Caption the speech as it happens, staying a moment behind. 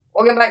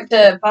Welcome back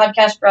to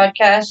Podcast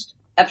Broadcast,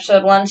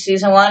 Episode 1,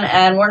 Season 1,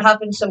 and we're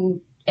hopping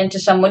into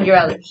some Would You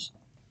Rathers.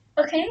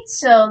 Okay,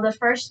 so the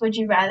first Would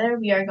You Rather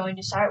we are going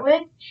to start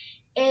with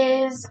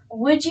is,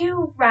 would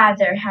you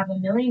rather have $1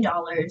 million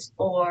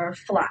or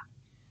fly?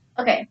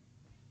 Okay,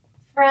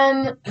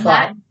 from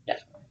Fly.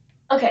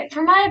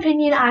 my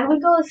opinion, I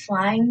would go with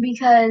flying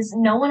because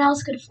no one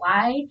else could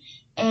fly,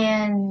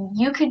 and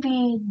you could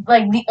be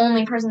like the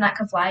only person that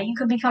could fly. You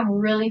could become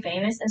really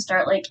famous and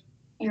start like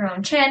your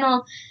own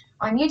channel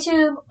on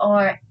YouTube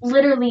or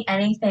literally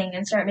anything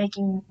and start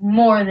making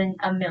more than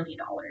 $1 million.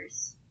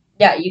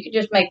 Yeah, you could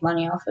just make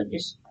money off of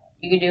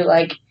you could do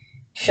like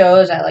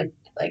shows at like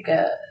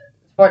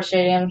sports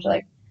stadiums,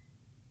 like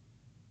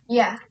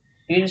Yeah.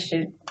 you just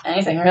do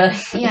anything really.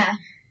 Yeah,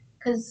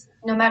 because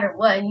no matter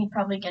what, you'd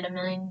probably get $1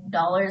 million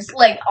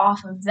like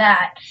off of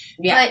that.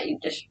 Yeah, But you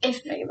just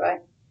if make it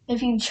back.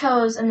 if you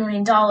chose $1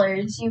 million,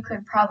 you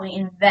could probably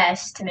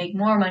invest to make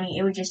more money.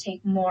 It would just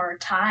take more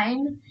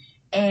time,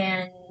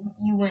 and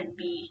you wouldn't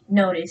be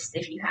noticed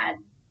if you had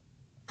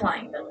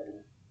flying ability.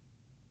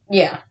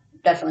 Yeah,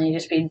 definitely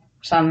just be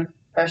some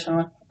person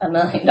with $1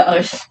 million.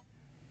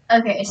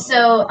 Okay,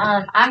 so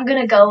I'm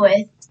gonna go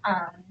with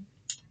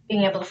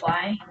being able to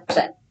fly.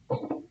 Same.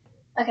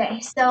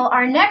 Okay, so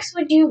our next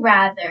Would You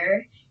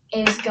Rather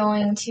is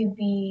going to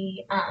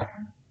be,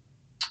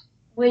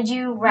 would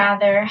you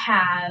rather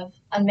have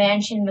a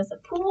mansion with a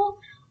pool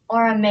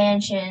or a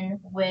mansion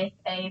with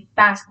a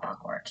basketball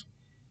court?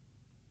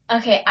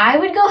 Okay, I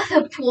would go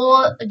with a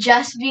pool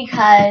just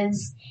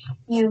because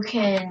you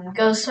can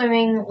go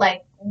swimming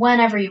like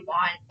whenever you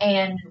want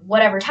and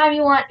whatever time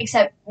you want,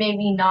 except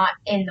maybe not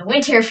in the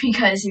winter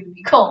because it would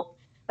be cold.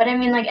 But I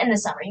mean, like in the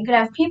summer, you could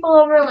have people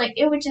over, like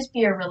it would just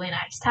be a really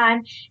nice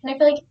time. And I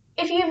feel like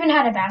if you even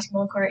had a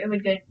basketball court, it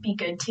would be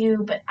good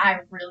too. But I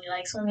really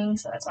like swimming,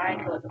 so that's why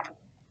I'd go with the pool.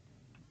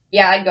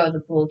 Yeah, I'd go with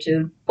the pool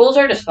too. Pools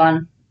are just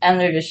fun,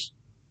 and they're just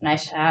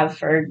nice to have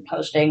for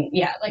hosting,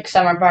 like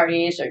summer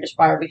parties or just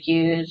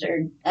barbecues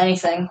or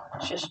anything.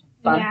 It's just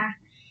fun.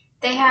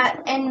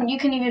 Yeah, and you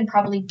can even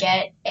probably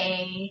get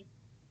a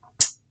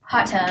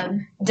hot tub,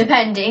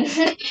 depending,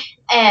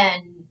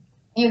 and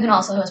you can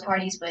also host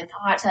parties with a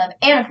hot tub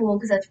and a pool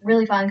because that's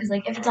really fun. Because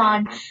like if it's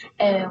on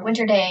a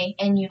winter day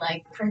and you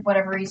like for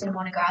whatever reason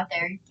want to go out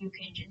there, you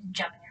can just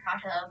jump in your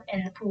hot tub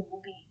and the pool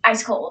will be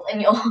ice cold,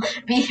 and you'll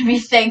be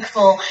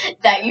thankful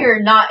that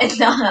you're not in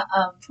the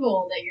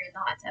pool, that you're in the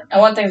hot tub.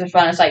 And one thing that's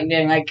fun is like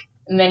doing like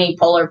mini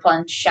polar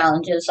plunge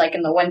challenges, like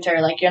in the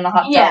winter, like you're in the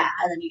hot tub,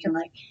 and then you can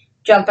like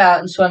jump out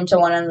and swim to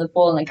one end of the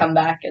pool and then come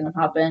back and then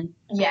hop in.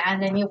 Yeah,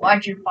 and then you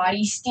watch your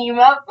body steam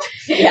up.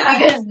 Yeah.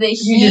 Because the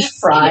heat. You just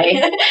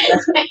fry.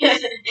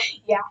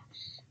 Yeah.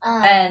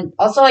 And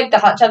also like the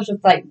hot tubs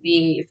with like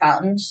the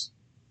fountains.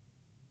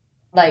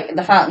 Like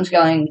the fountains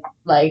going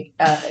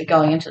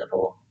into the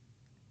pool.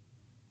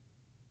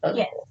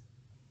 Yes. Cool.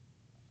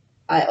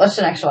 Alright, what's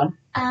the next one?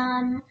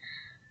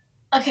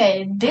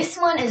 Okay, this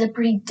one is a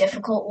pretty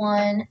difficult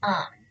one.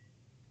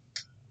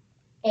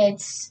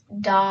 It's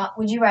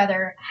would you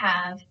rather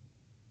have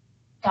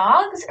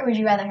dogs or would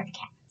you rather have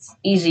cats?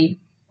 Easy.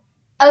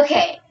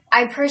 Okay,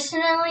 I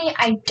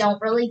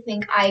don't really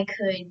think I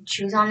could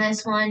choose on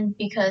this one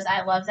because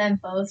I love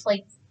them both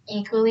like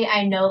equally.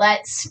 I know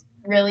that's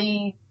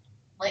really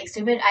like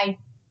stupid. I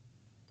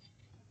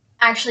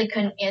actually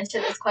couldn't answer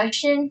this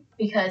question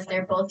because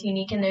they're both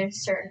unique in their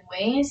certain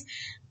ways,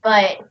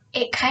 but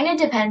it kind of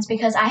depends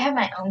because I have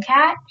my own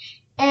cat,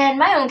 and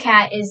my own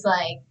cat is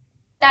like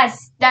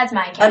that's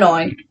my cat.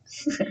 Annoying.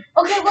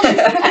 Okay, well, she's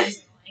kind of annoying.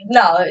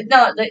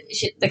 No,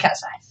 the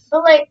cat's nice.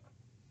 But like,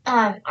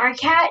 our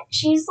cat,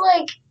 she's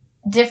like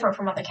different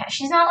from other cats.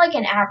 She's not like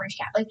an average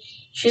cat. Like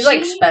she's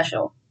like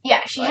special.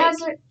 Yeah, she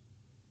has her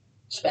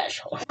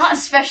special. Not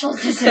special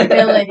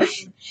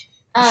disability.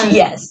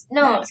 Yes.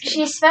 No,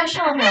 she's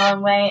special in her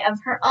own way, of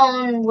her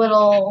own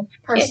little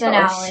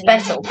personality.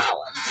 Special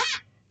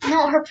powers.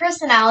 No, her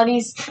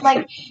personality's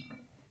like,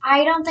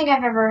 I don't think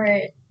I've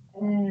ever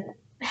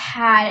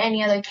had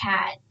any other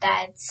cat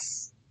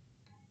that's.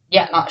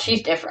 Yeah, no,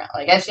 she's different.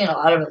 Like I've seen a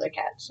lot of other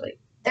cats. Like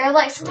they're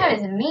like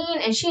sometimes mean,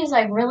 and she's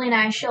like really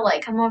nice. She'll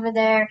like come over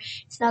there,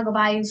 snuggle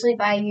by you, sleep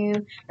by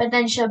you, but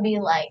then she'll be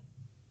like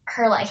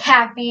her like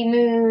happy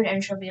mood,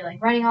 and she'll be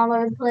like running all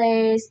over the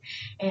place,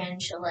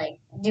 and she'll like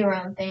do her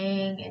own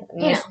thing,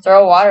 and you know.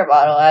 Throw a water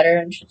bottle at her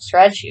and she'll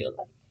stretch you.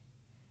 Like,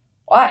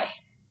 why?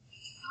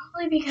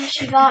 Probably because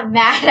she got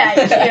mad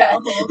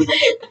at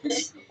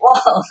you.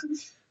 Well,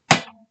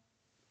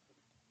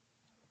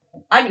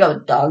 I'd go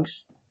with dogs.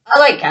 I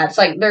like cats.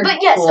 Like they're.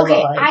 But yes, cool,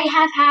 okay. but, like, I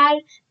have had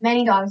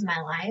many dogs in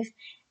my life,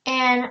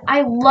 and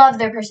I love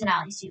their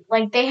personalities too.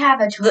 Like they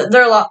have a.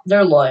 They're loyal.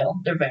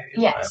 They're very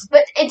loyal. Yes,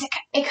 but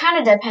it kind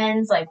of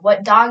depends like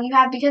what dog you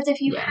have, because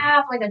if you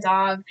have like a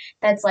dog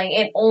that's like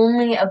it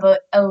only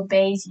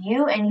obeys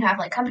you, and you have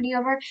like company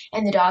over,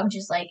 and the dog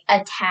just like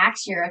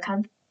attacks your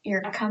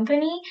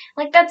company,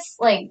 like that's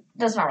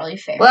not really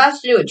fair. Well, that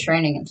has to do with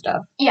training and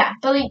stuff. Yeah,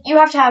 but like, you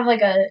have to have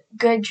like a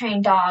good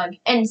trained dog,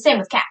 and same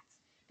with cats.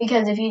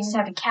 Because if you just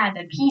have a cat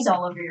that pees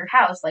all over your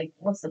house, like,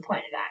 what's the point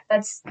of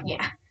that?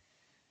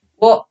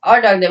 Well,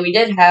 our dog that we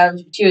did have,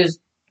 she was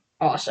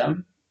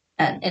awesome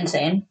and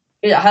insane.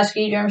 She's a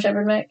Husky German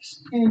Shepherd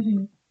mix.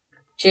 Mm-hmm.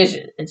 She's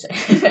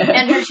insane.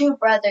 And her two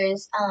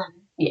brothers,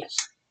 yes.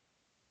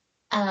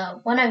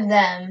 one of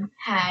them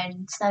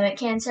had stomach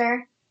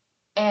cancer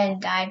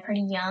and died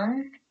pretty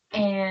young,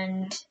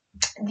 and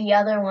the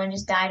other one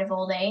just died of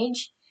old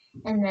age,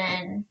 and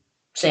then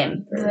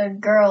Same. the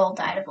girl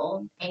died of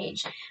old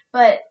age.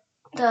 But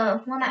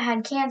the one that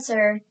had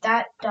cancer,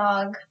 that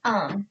dog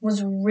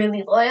was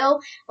really loyal.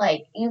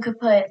 Like, you could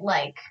put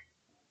like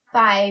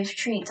 5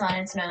 treats on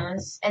its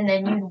nose, and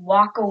then you'd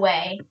walk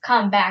away,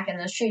 come back, and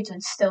those treats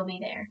would still be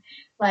there.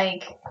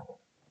 Like,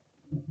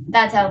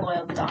 that's how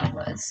loyal the dog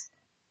was.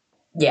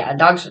 Yeah,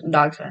 dogs are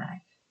nice.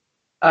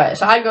 Alright,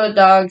 so I'd go with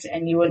dogs,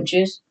 and you wouldn't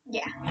choose?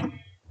 Yeah.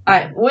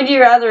 Alright, would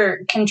you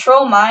rather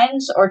control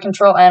minds or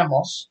control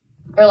animals?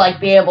 Or, like,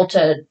 be able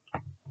to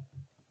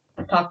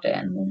talk to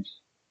animals?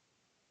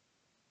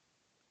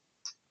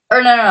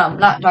 Or, no,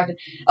 not talk to...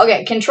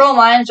 Okay, control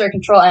minds or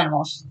control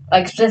animals?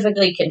 Like,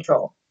 specifically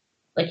control.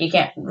 Like, you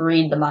can't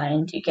read the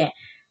mind. You can't,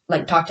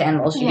 like, talk to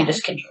animals. You can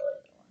just control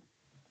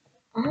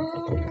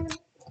it.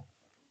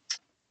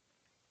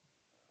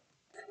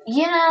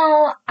 You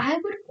know, I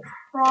would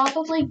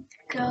probably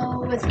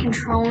go with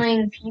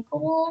controlling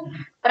people,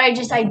 but I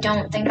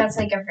don't think that's,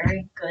 like, a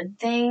very good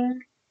thing.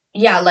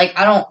 Yeah, like,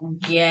 I don't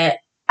get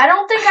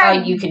how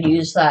you could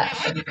use that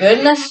for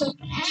good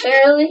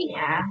necessarily.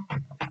 Yeah.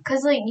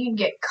 Because, like, you'd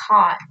get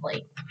caught,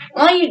 like...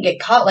 Well, you'd get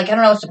caught. Like, I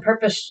don't know what's the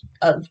purpose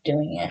of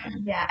doing it.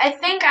 Yeah, I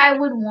think I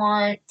would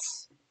want...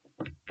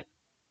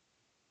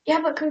 Yeah,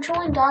 but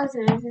controlling dogs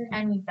isn't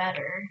any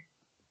better.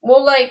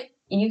 Well, like,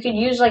 you could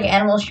use, like,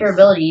 animal share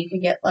ability. You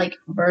could get, like,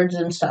 birds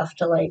and stuff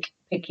to, like,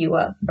 pick you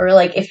up. Or,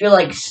 like, if you're,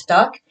 like,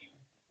 stuck,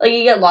 like,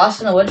 you get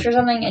lost in the woods or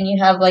something, and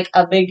you have, like,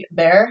 a big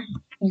bear,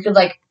 you could,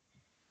 like...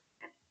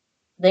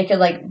 They could,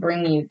 like,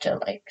 bring you to,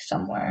 like,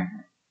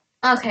 somewhere.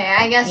 Okay,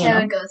 I guess I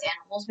would go with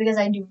animals because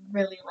I do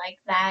really like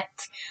that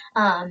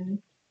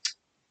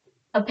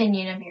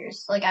opinion of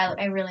yours. Like,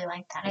 I really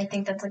like that. I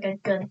think that's, like, a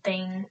good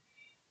thing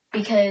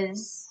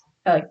because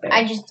I like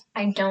bears.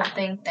 I don't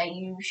think that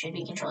you should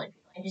be controlling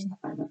people. I just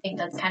think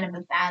that's kind of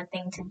a bad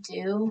thing to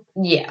do.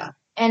 Yeah.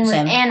 And with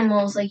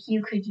animals, like,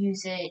 you could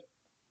use it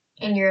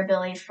in your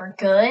ability for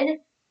good.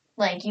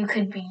 Like, you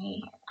could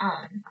be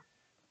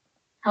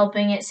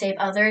helping it save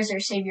others or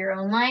save your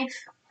own life.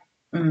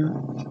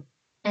 Mm.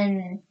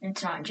 And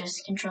it's not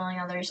just controlling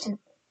others to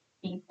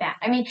be bad.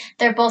 I mean,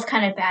 they're both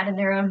kind of bad in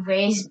their own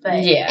ways, but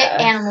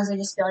animals, I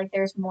just feel like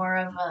there's more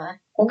of a...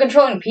 Well,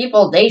 controlling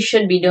people, they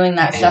should be doing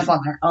that stuff on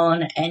their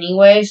own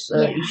anyway,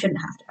 so you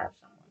shouldn't have to have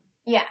someone.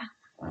 Yeah.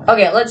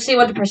 Okay, let's see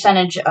what the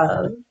percentage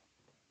of...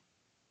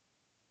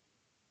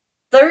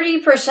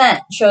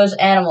 30% chose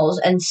animals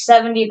and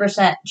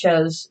 70%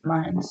 chose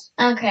minds.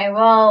 Okay,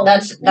 well,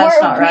 that's not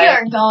right. We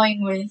are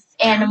going with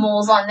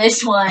animals on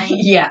this one.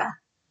 Yeah.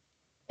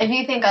 If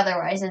you think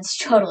otherwise, it's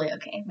totally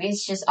okay.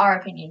 It's just our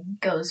opinion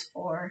goes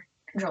for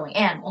controlling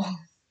animals.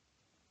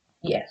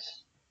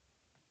 Yes.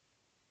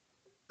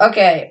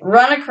 Okay,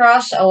 run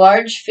across a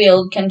large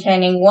field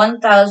containing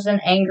 1,000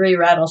 angry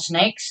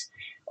rattlesnakes,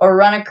 or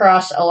run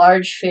across a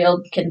large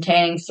field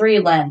containing 3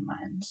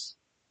 landmines.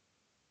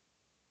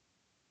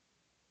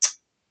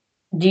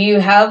 Do you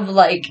have,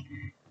 like,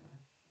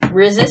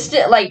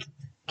 resistant, like,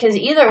 because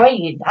either way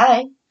you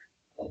die.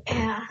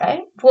 Yeah.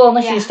 Right? Well,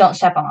 unless you just don't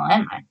step on a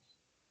landmine.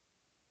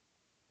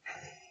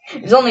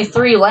 There's only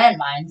 3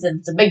 landmines, and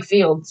it's a big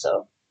field,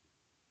 so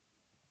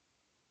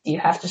you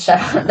have to step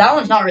on. That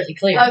one's not really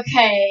clear.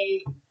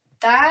 Okay.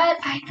 That,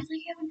 I feel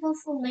like I would go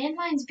for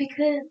landmines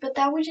but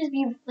that would just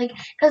be, like,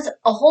 because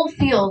a whole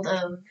field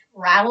of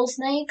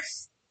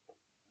rattlesnakes,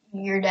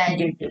 you're dead.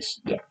 You're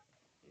just,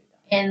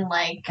 In,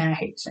 like... I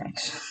hate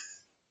snakes.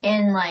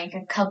 In, like,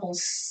 a couple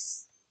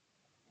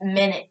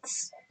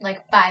minutes.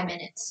 Like, 5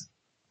 minutes.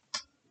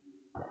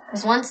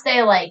 Because once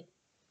they, like,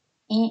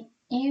 eat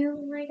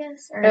you, I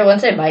guess? Or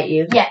once they bite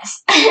you.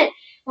 Yes.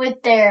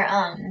 With their,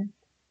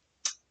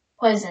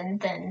 poison,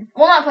 then...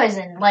 Well, not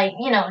poison, like,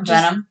 you know,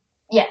 just... Venom?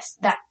 Yes,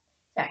 that.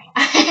 Sorry.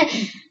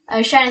 I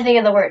was trying to think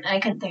of the word, and I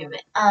couldn't think of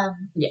it.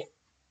 Yeah.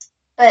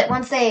 But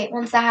once that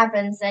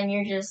happens, then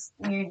you're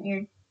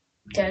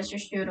dead as your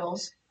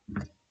strudels.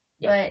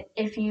 Yeah. But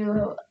if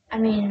you... I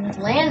mean,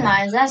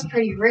 landmines, that's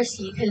pretty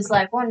risky, because,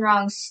 like, one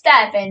wrong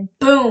step, and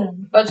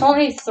boom! But it's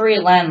only 3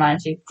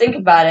 landmines. If you think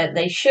about it,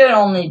 they should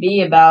only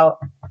be about,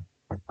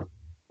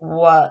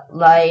 what,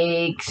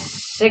 like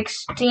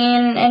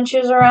 16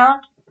 inches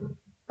around?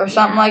 Or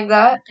something like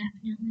that?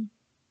 Definitely.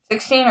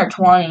 16 or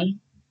 20?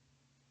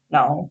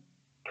 No.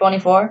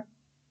 24?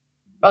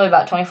 Probably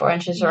about 24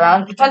 inches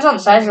around. Depends on the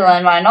size of the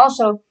landmine.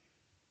 Also,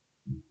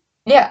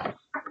 yeah.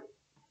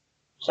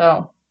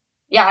 So...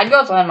 Yeah, I'd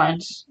go with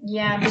landmines.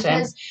 Yeah,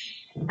 because,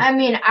 I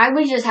mean,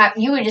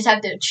 you would just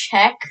have to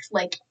check,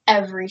 like,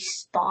 every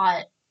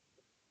spot.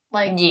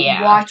 Like,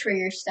 watch where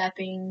you're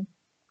stepping.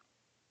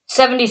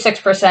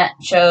 76%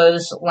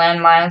 chose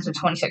landmines and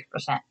 26%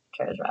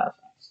 chose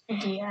rattlesnakes.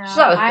 Yeah, So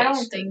that was I don't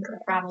basically think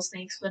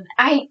rattlesnakes would.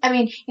 I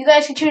mean, you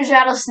guys can choose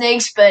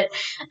rattlesnakes, but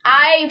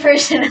I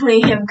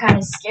personally am kind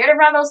of scared of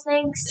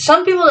rattlesnakes.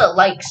 Some people that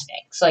like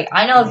snakes, like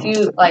I know a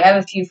few, like I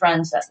have a few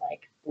friends that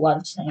like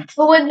love snakes.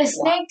 But would the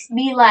snakes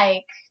be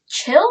like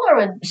chill or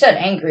would? You said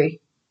angry,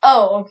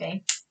 Oh,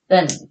 okay.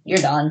 then you're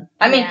done.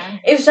 I mean, Yeah.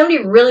 if somebody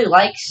really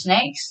likes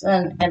snakes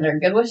and they're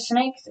good with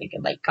snakes, they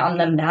could like calm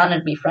them down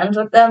and be friends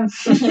with them.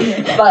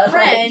 But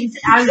Friends,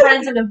 I'm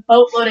friends with a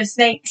boatload of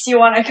snakes. You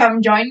want to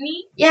come join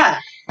me? yeah,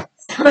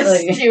 So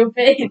Like-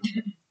 stupid.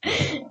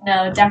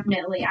 No,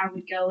 definitely, I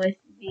would go with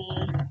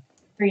the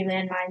 3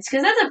 landmines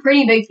because that's a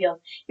pretty big field.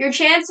 Your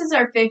chances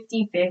are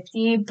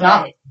 50-50, but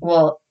not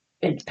well.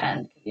 It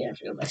depends. You have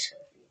to go by skill.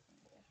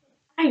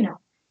 I know,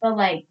 but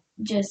like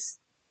just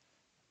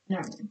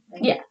normal.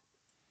 Like, Yeah.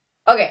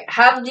 Okay,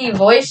 have the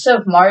voice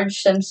of Marge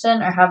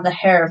Simpson or have the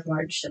hair of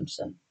Marge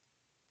Simpson?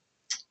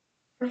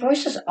 Her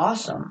voice is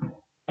awesome.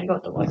 I'd go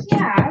with the voice.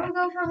 Yeah, I would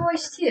go for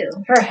voice too.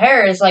 Her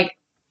hair is like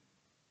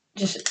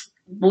just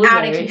blueberries.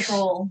 Out of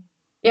control.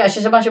 Yeah, it's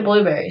just a bunch of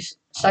blueberries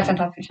stacked on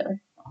top of each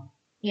other.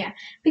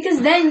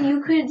 Because then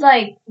you could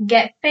like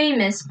get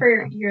famous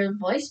for your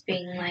voice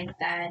being like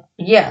that.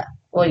 Yeah.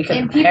 Well, you could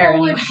And have hair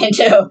people anyway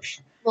too.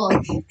 Well,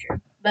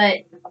 true. But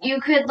you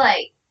could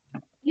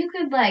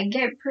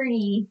get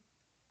pretty.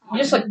 You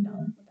just look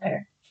dumb with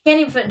hair. She can't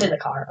even fit into the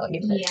car. Like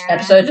in this Yeah.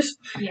 episode, just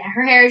Yeah,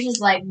 her hair is just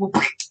like.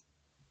 whoops.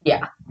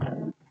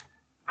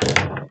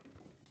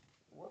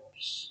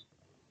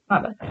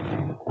 My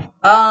bad.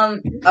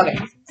 Okay.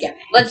 Yeah.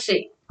 Let's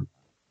see.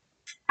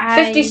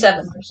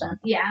 57%.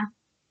 Yeah.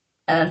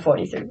 And then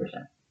 43%.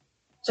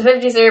 So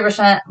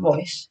 53%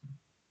 voice,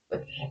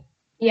 which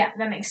Yeah,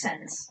 that makes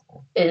sense.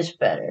 is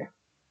better.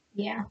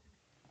 Yeah,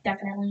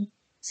 definitely.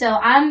 So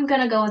I'm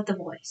gonna go with the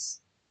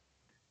voice.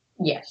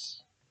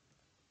 Yes.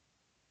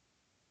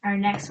 Our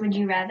next would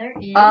you rather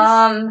is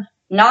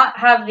Not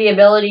have the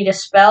ability to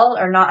spell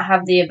or not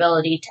have the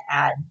ability to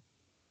add.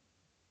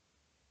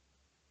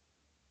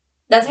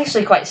 That's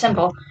actually quite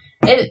simple.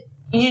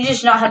 You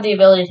just not have the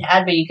ability to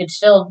add, but you could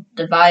still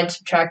divide,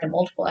 subtract, and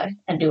multiply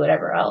and do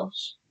whatever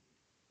else.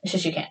 It's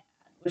just you can't,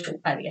 which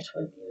I guess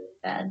would be really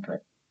bad,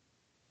 but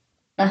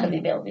not have the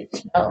ability to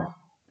spell.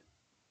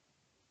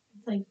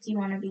 like, do you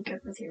want to be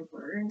good with your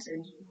words or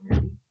do you want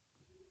to be?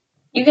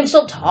 You can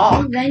still talk.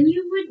 Well, then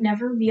you would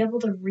never be able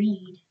to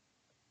read.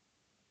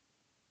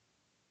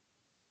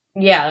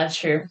 Yeah, that's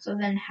true. So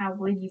then, how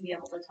would you be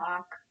able to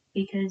talk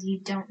because you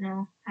don't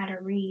know how to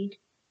read?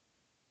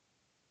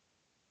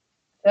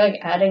 I feel like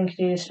adding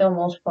to still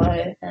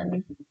multiply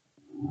and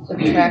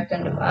subtract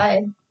and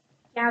divide.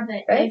 Yeah,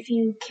 but Right? if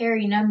you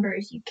carry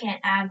numbers, you can't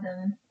add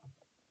them.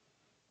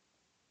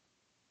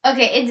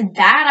 Okay, it's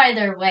bad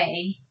either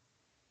way.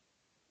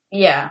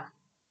 Yeah.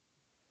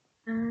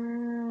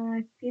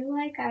 I feel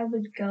like I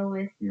would go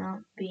with not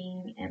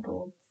being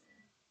able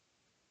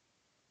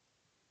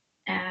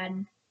to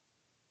add.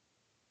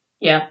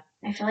 Yeah.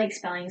 I feel like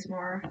spelling's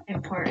more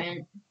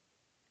important.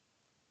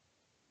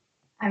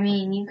 I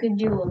mean, you could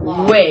do a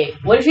lot. Wait,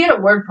 what if you had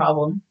a word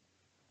problem?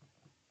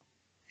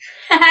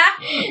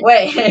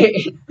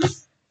 Wait.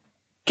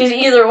 Because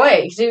either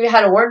way, because if you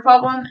had a word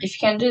problem, if you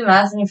can't do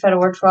math, and if you had a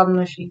word problem,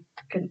 if you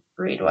could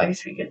read, well, I guess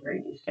if you could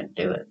read, you couldn't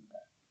do it.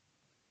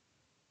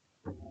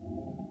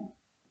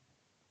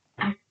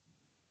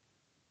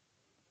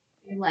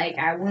 Like,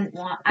 I wouldn't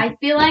want. I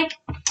feel like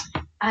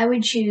I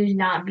would choose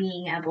not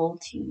being able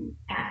to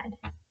add.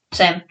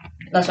 Same.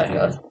 That's what it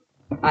goes.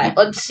 Alright,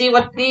 let's see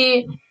what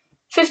the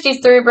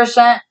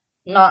 53%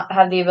 not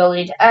have the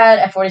ability to add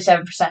and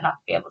 47% not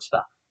be able to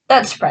spell.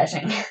 That's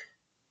surprising.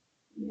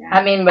 Yeah.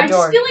 I mean, I just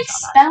majority. feel like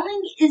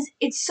spelling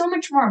it's so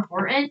much more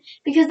important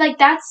because like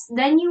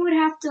then you would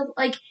have to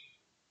like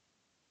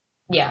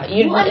Yeah,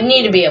 you Well, I mean-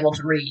 need to be able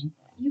to read.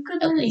 you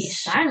could At learn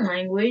least. sign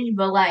language,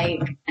 but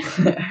like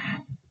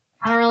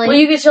I don't really. Well,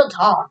 you can still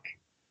talk.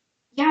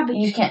 Yeah, but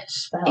You just can't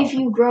spell. if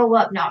you grow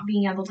up not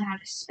being able to how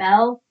to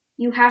spell,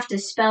 you have to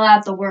spell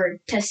out the word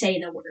to say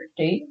the word.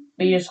 Do you?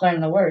 But you just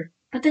learn the word.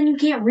 But then you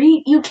can't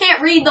read. You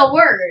can't read the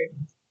word.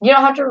 You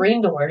don't have to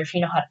read the word if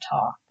you know how to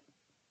talk.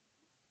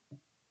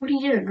 What do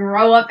you do?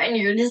 Grow up and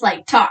you're just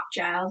like talk,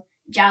 child.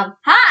 Child,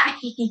 hi.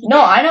 No,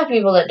 I know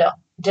people that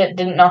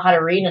didn't know how to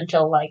read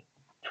until like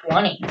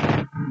 20.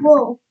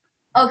 Whoa.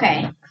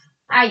 Okay.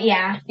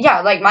 Yeah.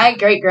 Yeah, like my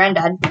great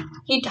granddad,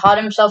 he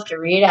taught himself to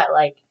read at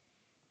like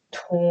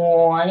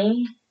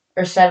 20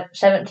 or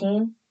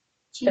 17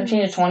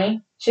 to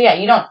 20. So yeah,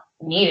 you don't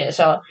need it.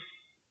 So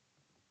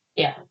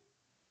Yeah,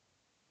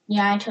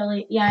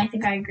 I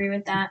think I agree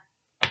with that.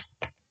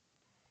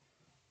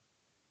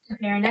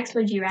 Okay, our next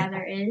would you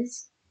rather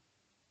is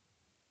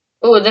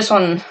ooh, this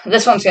one's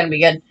gonna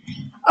be good.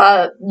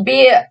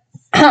 Be a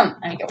I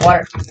need to get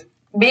water.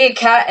 Be a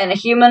cat in a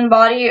human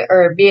body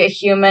or be a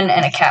human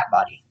in a cat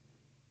body.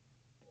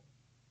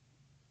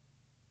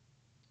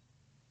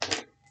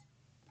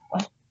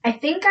 I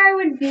think I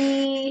would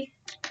be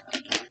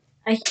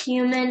a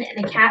human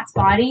in a cat's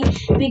body,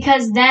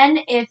 because then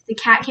if the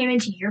cat came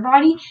into your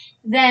body,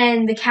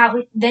 then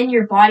then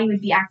your body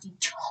would be acting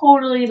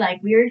totally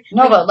like weird.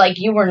 No, but like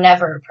you were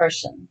never a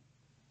person.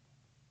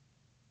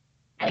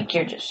 Like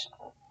you're just.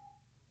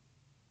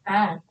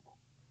 Oh.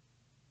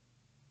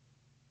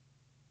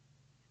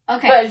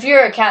 Okay. But if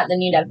you're a cat,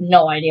 then you'd have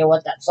no idea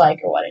what that's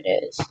like or what it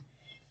is.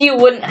 You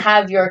wouldn't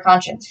have your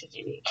conscience because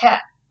you'd be a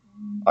cat,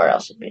 or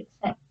else it'd be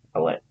the same.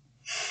 Or what?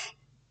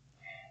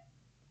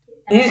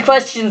 These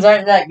questions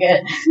aren't that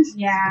good.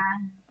 Yeah.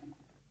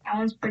 That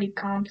one's pretty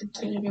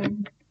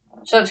complicated.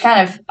 So it's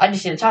kind of, I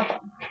just see the top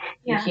one. Be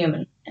Yeah.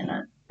 human in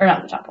a, or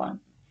not the top one.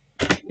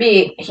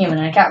 Be a human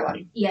in a cat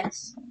body.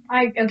 Yes.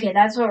 Okay,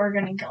 that's what we're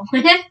gonna go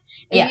with.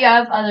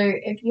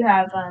 If you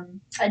have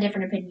a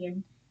different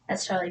opinion,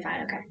 that's totally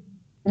fine. Okay.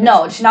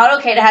 No, it's not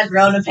okay to have your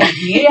own opinion.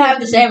 You need to have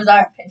the same as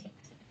our opinion.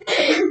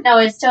 No,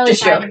 it's totally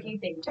Just fine joking. if you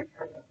think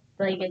different.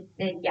 Like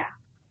yeah.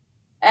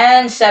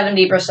 And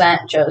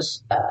 70%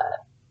 chose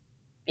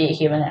be a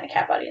human in a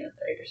cat body, and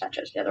the 30%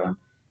 chose the other one.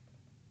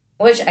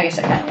 Which I guess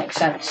that kind of makes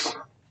sense.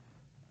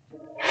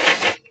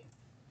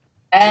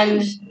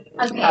 And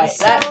Okay, alright,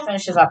 so that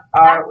finishes up that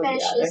our Would You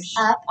finishes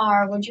Rathers up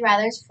our would you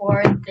rather's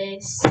for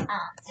this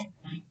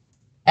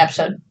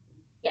episode.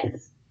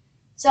 yes.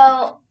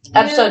 So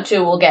Episode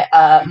 2, we'll get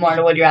more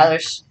into Would You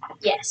Rathers.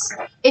 yes,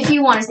 if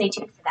you want to stay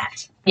tuned for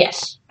that.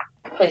 Yes,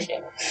 please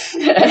do.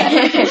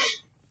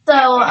 So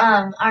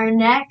our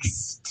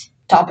next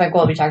Topic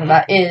we'll be talking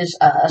about is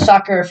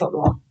soccer or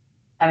football.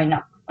 I mean,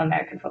 not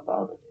American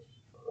football, but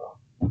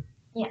football.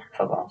 Yeah.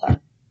 Football, sorry.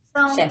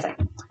 so Same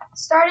thing.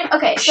 starting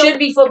okay so Should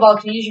be football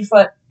because you use your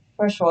foot,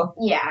 first of all.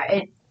 yeah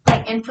it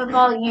like in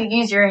football you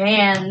use your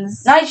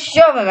hands. Nice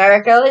job,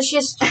 America. Let's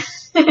just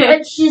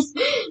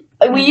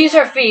we use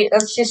our feet.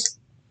 Let's just.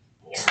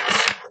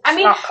 I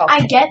mean, not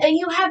complicated. I get that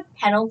you have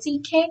penalty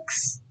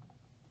kicks.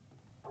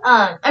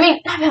 I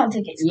mean, not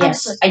penalty kicks.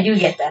 Yes, I do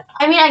get that.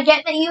 I mean, I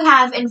get that you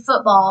have in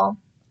football,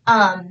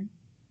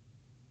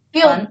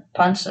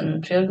 Punts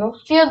and field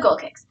goals. field goal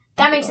kicks.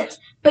 That makes sense.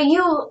 But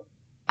you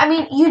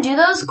do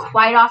those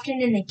quite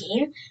often in the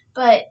game.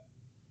 But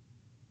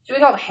So we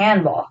call it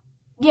handball.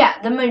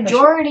 yeah, the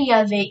majority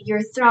of it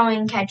you're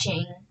throwing,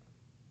 catching.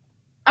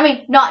 I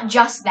mean, not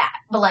just that,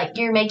 but like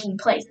you're making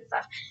plays and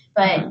stuff.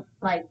 But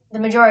like the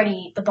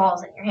majority, the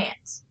ball's in your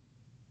hands.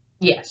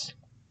 Yes.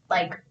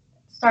 Like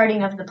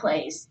starting of the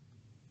plays,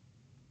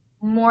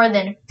 more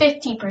than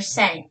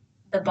 50%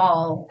 the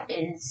ball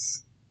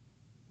is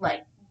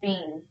like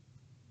being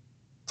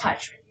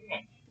touched with your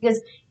hand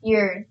because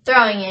you're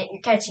throwing it,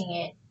 you're catching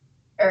it,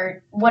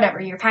 or whatever,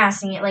 you're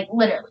passing it. Like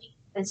literally,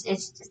 it's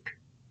just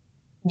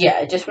Yeah,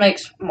 it just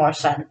makes more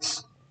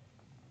sense.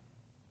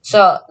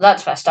 So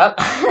that's messed up.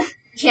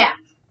 yeah.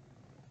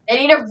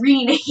 They need to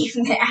rename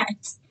that.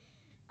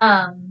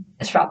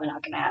 It's probably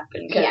not going to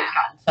happen because Yeah.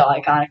 it's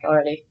gotten so iconic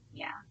already.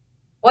 Yeah.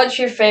 What's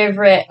your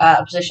favorite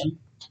position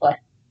to play?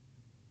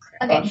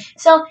 Okay,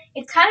 so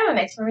it's kind of a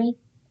mix for me.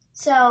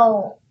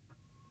 So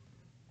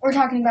we're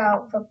talking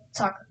about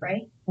soccer,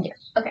 right?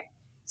 Yes. Okay.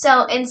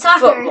 So in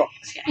soccer,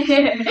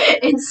 Football.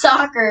 in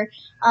soccer,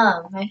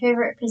 my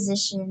favorite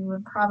position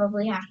would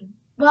probably have to.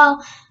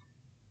 Well,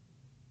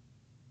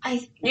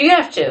 You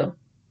have to.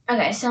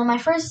 okay. So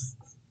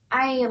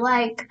I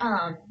like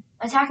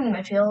attacking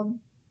midfield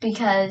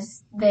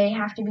because they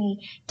have to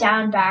be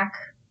down back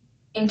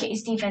in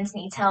case defense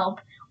needs help,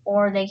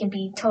 or they can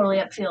be totally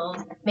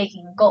upfield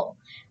making a goal,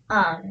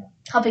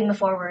 helping the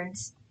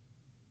forwards,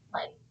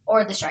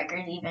 or the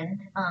strikers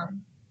even.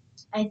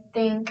 I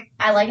think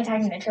I like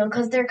attacking midfield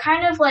because they're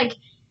kind of like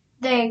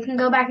they can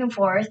go back and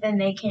forth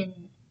and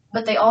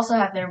but they also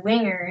have their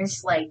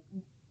wingers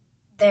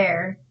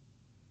there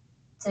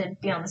to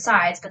be on the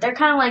sides, but they're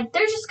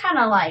just kind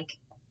of like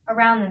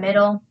around the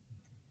middle,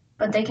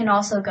 but they can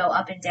also go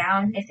up and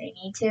down if they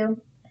need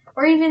to,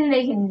 or even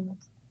they can,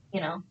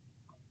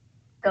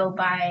 go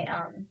by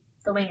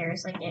the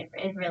wingers. Like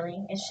it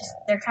really, it's just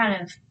they're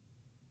kind of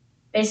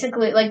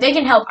basically like they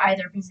can help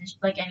either position,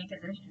 like any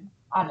position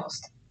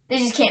almost. They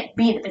just can't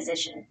be the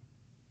position.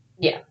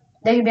 Yeah.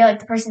 They can be like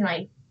the person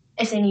like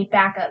if they need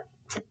backup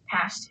to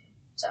pass to.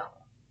 So.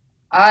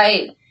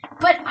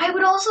 But I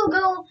would also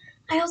go.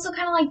 I also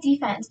kind of like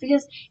defense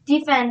because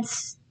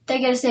defense they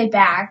get to stay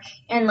back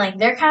and like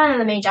they're kind of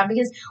the main job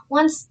because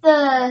once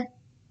the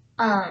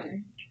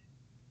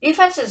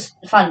defense is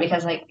fun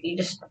because like you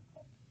just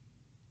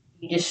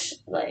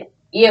like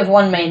you have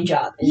one main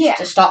job is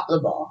to stop the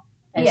ball.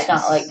 It's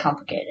not like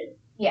complicated.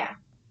 Yeah.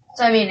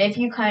 So I mean, if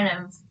you kind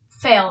of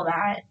fail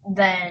that,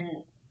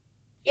 then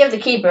you have the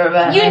keeper.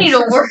 But you need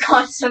to work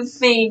on some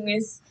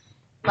things.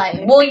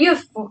 Well, you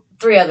have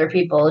 3 other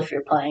people if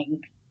you're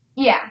playing.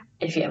 Yeah.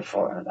 If you have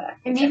 4 in the back.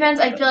 In defense,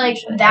 I feel like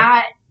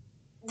that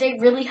they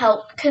really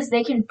help because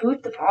they can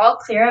boot the ball,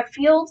 clear up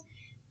field.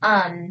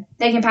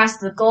 They can pass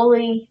to the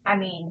goalie. I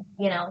mean,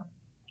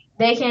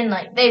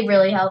 they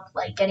really help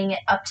getting it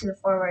up to the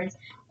forwards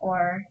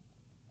or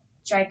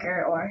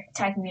striker or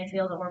attacking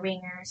midfield or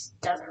wingers.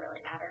 Doesn't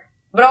really matter.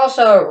 But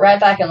also right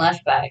back and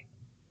left back,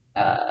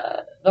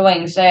 the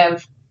wings they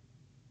have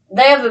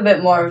they have a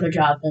bit more of a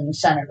job than the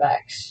center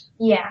backs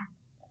Yeah.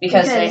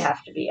 because they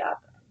have to be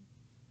up.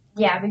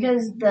 Yeah,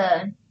 because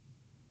the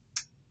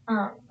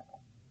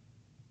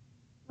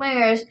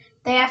wingers,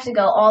 they have to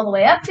go all the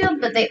way upfield,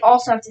 but they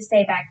also have to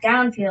stay back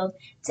downfield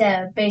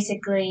to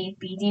basically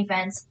be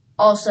defense,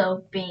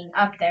 also being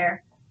up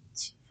there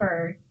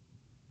for,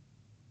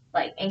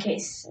 like, in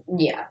case.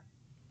 Yeah.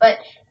 But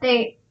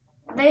they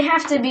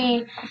have to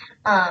be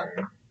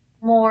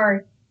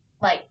more,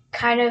 like,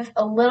 kind of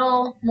a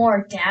little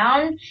more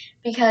down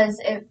because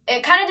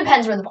it kind of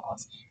depends where the ball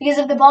is. Because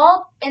if the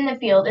ball in the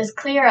field is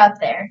clear up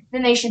there,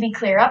 then they should be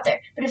clear up there.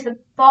 But if the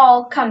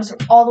ball comes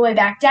all the way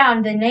back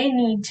down, then they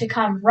need to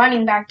come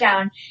running back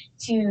down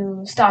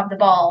to stop the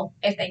ball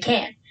if they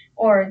can.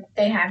 Or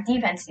they have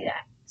defense do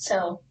that.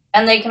 So.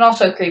 And they can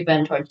also creep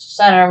in towards the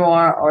center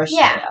more or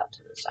stay out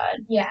to the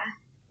side. Yeah.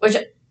 Which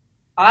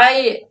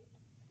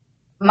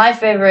my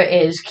favorite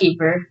is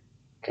keeper.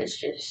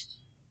 Because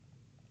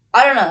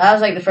I don't know, that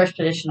was like the first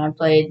position I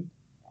played.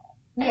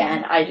 Yeah.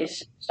 And I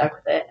just stuck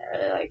with it. I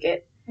really like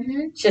it.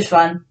 Mm-hmm. It's just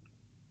fun.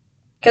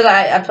 Because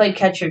I played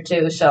catcher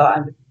too, so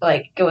I'm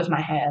like good with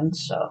my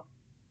hands, so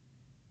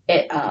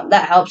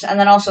that helps. And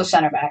then also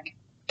center back.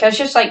 Because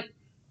just like,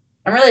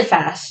 I'm really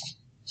fast.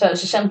 So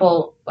it's a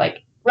simple,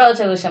 like,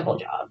 relatively simple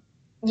job.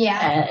 Yeah.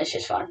 And it's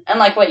just fun. And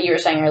like what you were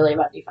saying earlier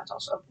about defense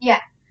also.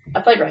 Yeah.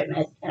 I played right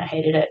mid, and I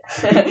hated it.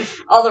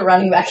 All the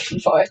running back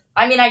and forth.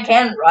 I mean, I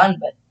can run,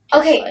 but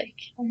okay, like,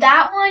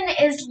 that one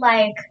is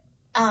like,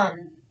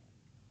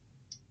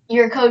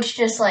 your coach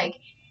just like,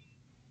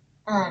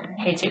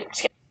 hates you.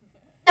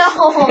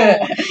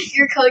 no,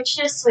 your coach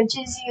just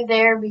switches you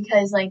there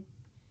because like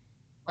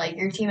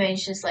your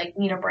teammates just like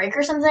need a break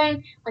or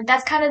something. Like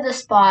that's kind of the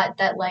spot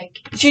that like.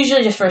 It's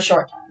usually just for a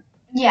short time.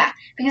 Yeah,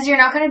 because you're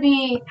not going to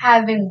be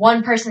having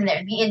one person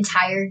there the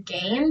entire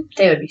game.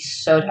 They would be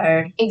so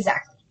tired.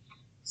 Exactly.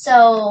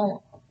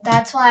 So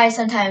that's why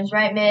sometimes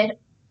right mid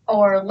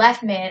or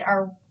left mid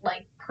are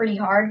like pretty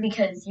hard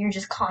because you're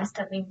just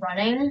constantly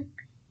running.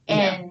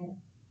 And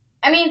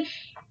I mean,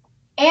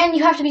 and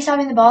you have to be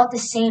stopping the ball at the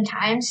same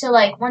time. So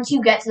like once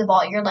you get to the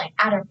ball, you're like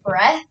out of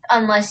breath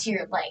unless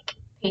you're like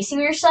pacing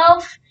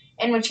yourself.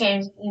 In which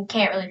case you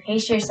can't really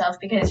pace yourself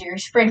because you're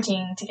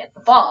sprinting to get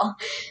the ball.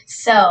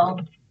 So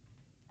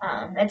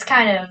it's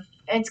kind of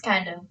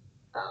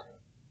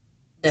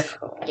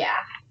difficult. Yeah,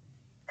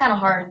 kind of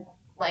hard.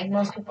 Like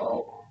most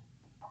people,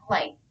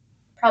 like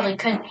probably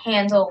couldn't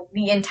handle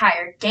the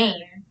entire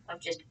game of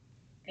just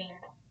being.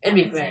 It'd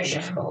be very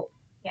difficult.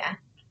 Yeah.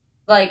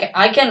 Like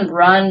I can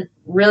run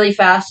really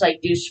fast,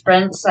 like do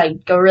sprints,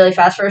 like go really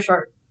fast for a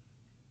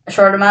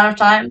short amount of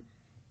time,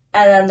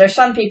 and then there's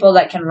some people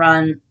that can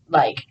run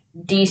like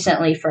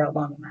decently for a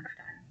long amount of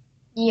time.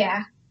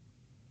 Yeah.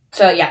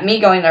 So yeah, me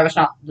going there was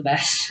not the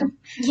best.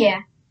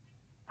 Yeah.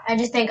 I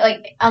just think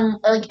like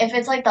if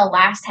it's like the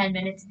last 10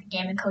 minutes of the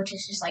game and coach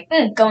is just like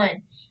go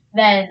in,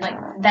 then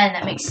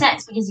that makes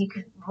sense because you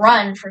could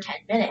run for 10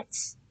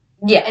 minutes.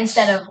 Yeah.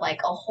 Instead of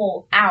like a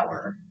whole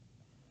hour.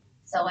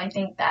 So I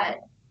think that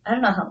I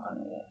don't know how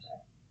long it is.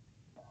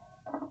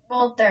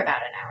 Well, they're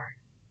about an hour.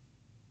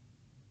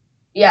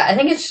 Yeah, I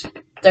think it's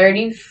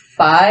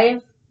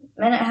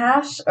 35-minute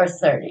halves or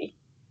 30.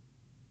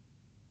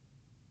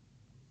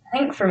 I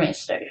think for me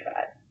it's 35.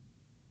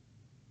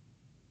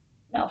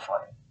 No,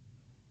 40.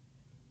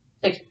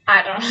 60,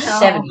 I don't know.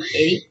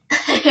 70,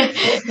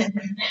 80.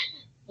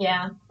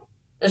 Yeah.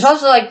 There's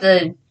also like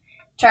the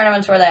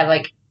tournaments where they have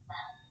like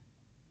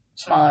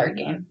smaller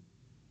game.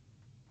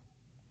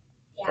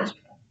 Yeah.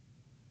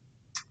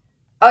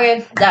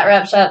 Okay, that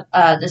wraps up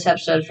this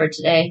episode for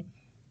today.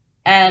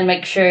 And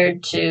make sure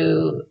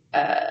to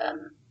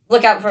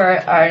look out for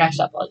our next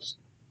uploads.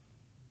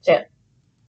 See ya.